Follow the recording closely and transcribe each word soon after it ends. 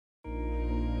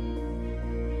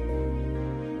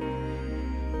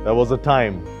There was a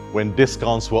time when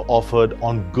discounts were offered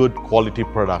on good quality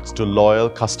products to loyal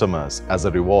customers as a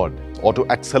reward, or to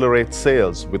accelerate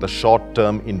sales with a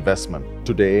short-term investment.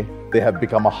 Today, they have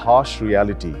become a harsh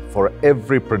reality for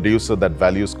every producer that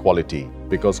values quality,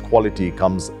 because quality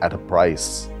comes at a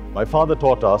price. My father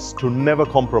taught us to never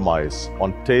compromise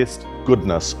on taste,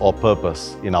 goodness or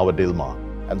purpose in our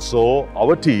Dilmah. And so,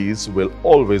 our teas will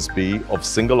always be of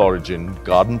single origin,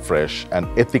 garden fresh and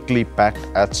ethically packed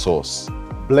at source.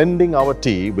 Blending our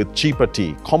tea with cheaper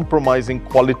tea, compromising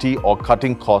quality or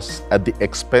cutting costs at the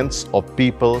expense of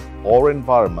people or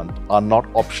environment are not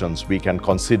options we can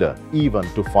consider, even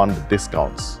to fund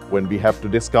discounts. When we have to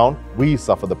discount, we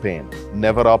suffer the pain,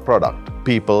 never our product,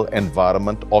 people,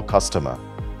 environment or customer.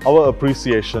 Our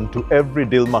appreciation to every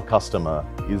Dilmah customer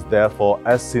is therefore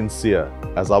as sincere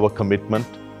as our commitment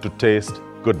to taste,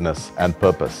 goodness and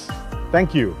purpose.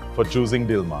 Thank you for choosing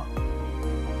Dilmah.